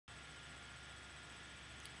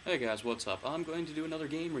Hey guys, what's up? I'm going to do another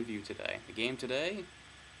game review today. The game today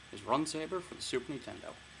is Run Saber for the Super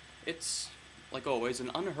Nintendo. It's, like always, an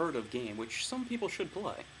unheard of game, which some people should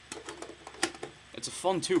play. It's a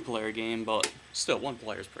fun two-player game, but still, one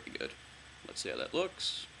player is pretty good. Let's see how that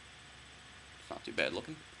looks. It's not too bad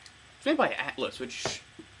looking. It's made by Atlas, which,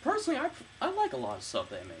 personally, I like a lot of stuff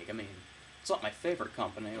they make. I mean, it's not my favorite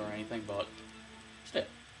company or anything, but still.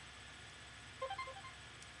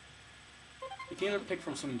 You can either pick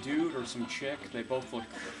from some dude or some chick. They both look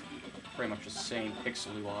pretty much the same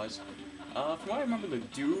pixely-wise. From what I remember, the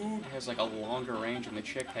dude has like a longer range and the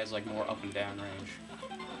chick has like more up and down range.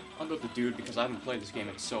 I'll go with the dude because I haven't played this game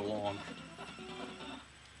in so long.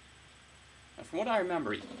 Now, from what I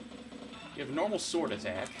remember, you have normal sword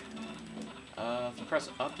attack. If you press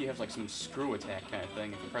up, you have like some screw attack kind of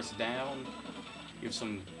thing. If you press down, you have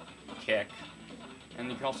some kick. And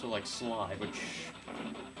you can also like slide, which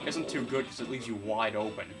isn't too good because it leaves you wide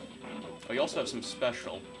open. Oh, you also have some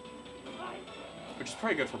special, which is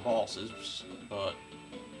pretty good for bosses, but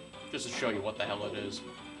just to show you what the hell it is.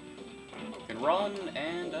 You can run,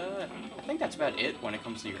 and I think that's about it when it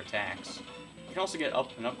comes to your attacks. You can also get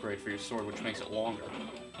an upgrade for your sword, which makes it longer.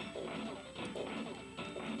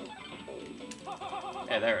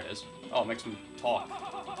 Yeah, there it is. Oh, it makes me talk.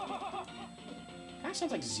 Kinda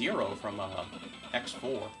sounds like Zero from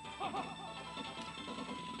X4.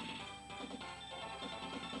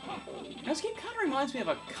 Now, this game kind of reminds me of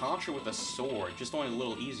a Contra with a sword, just only a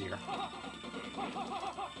little easier.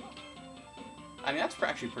 I mean, that's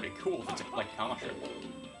actually pretty cool if it's like Contra.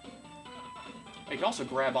 You can also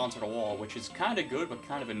grab onto the wall, which is kind of good, but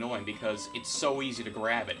kind of annoying because it's so easy to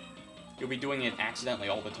grab it. You'll be doing it accidentally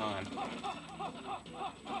all the time.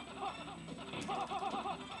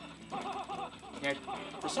 Yeah,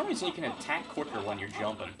 for some reason you can attack quicker when you're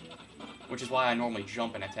jumping, which is why I normally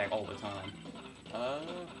jump and attack all the time. I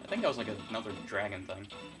think that was like another dragon thing.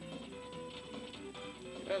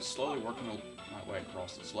 Slowly working my way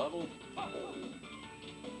across this level.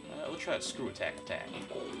 Let's try that screw attack.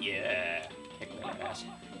 Yeah! Kick their ass.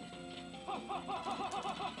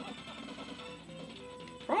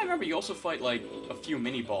 From what I remember, you also fight like a few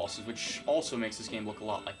mini-bosses, which also makes this game look a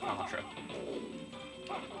lot like Contra.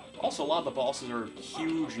 Also, a lot of the bosses are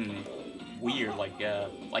huge and weird, like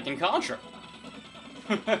in Contra.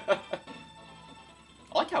 I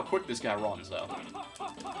like how quick this guy runs, though.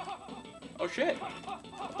 Oh shit!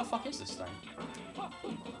 What the fuck is this thing?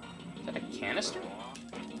 Is that a canister?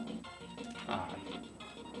 Ah.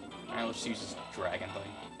 Alright, let's use this dragon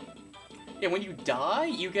thing. Yeah, when you die,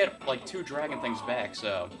 you get, like, 2 dragon things back,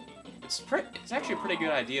 so... It's actually a pretty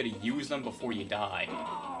good idea to use them before you die.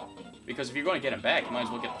 Because if you're going to get them back, you might as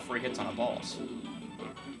well get the free hits on a boss.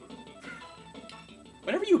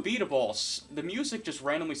 Whenever you beat a boss, the music just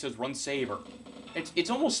randomly says, "Run Saber." It's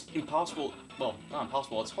almost impossible, well, not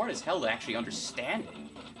impossible, it's hard as hell to actually understand it.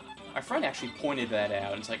 My friend actually pointed that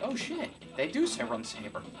out, and it's like, oh shit, they do say "Run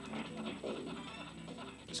Saber."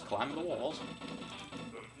 Just climb the walls.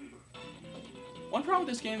 One problem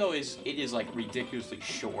with this game, though, is it is, like, ridiculously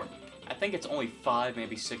short. I think it's only 5,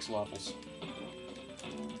 maybe 6 levels.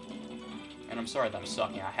 And I'm sorry that I'm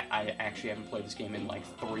sucking. I actually haven't played this game in, like,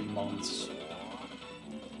 3 months.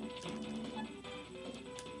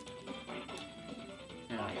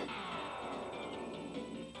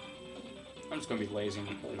 I'm just gonna be lazy and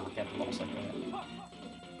knock out the boss like that.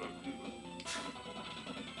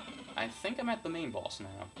 I think I'm at the main boss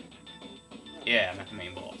now. Yeah, I'm at the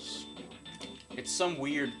main boss. It's some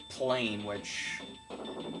weird plane, which...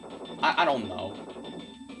 I don't know.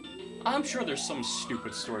 I'm sure there's some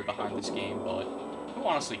stupid story behind this game, but who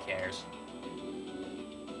honestly cares?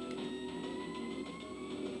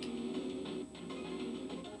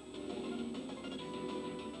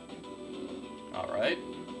 Alright.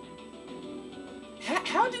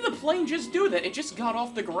 How did the plane just do that? It just got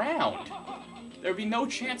off the ground. There would be no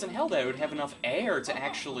chance in hell that it would have enough air to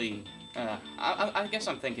actually... I guess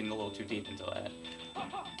I'm thinking a little too deep into that.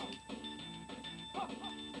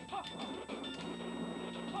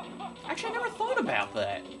 Actually, I never thought about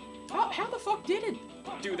that. How the fuck did it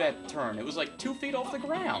do that turn? It was like 2 feet off the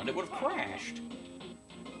ground. It would have crashed.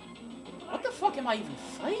 What the fuck am I even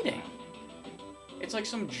fighting? It's like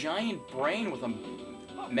some giant brain with a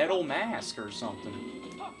metal mask or something.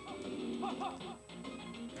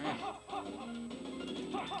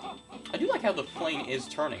 I do like how the plane is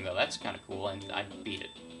turning, though. That's kind of cool, and I beat it.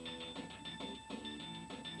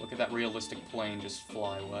 Look at that realistic plane just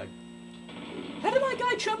fly away. How did my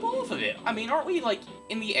guy jump off of it? I mean, aren't we, like,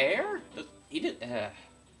 in the air? He did...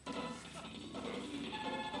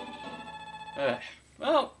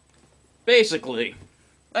 Well, basically,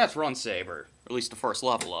 that's Run Saber. At least the first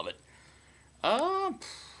level of it.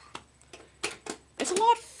 It's a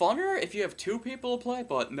lot funner if you have 2 people to play,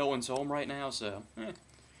 but no one's home right now, so,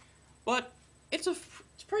 But it's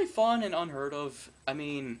pretty fun and unheard of. I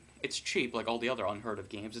mean, it's cheap like all the other unheard of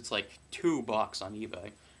games. It's like $2 on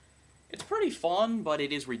eBay. It's pretty fun, but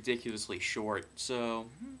it is ridiculously short, so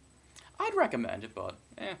I'd recommend it, but,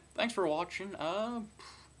 thanks for watching.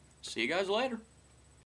 See you guys later.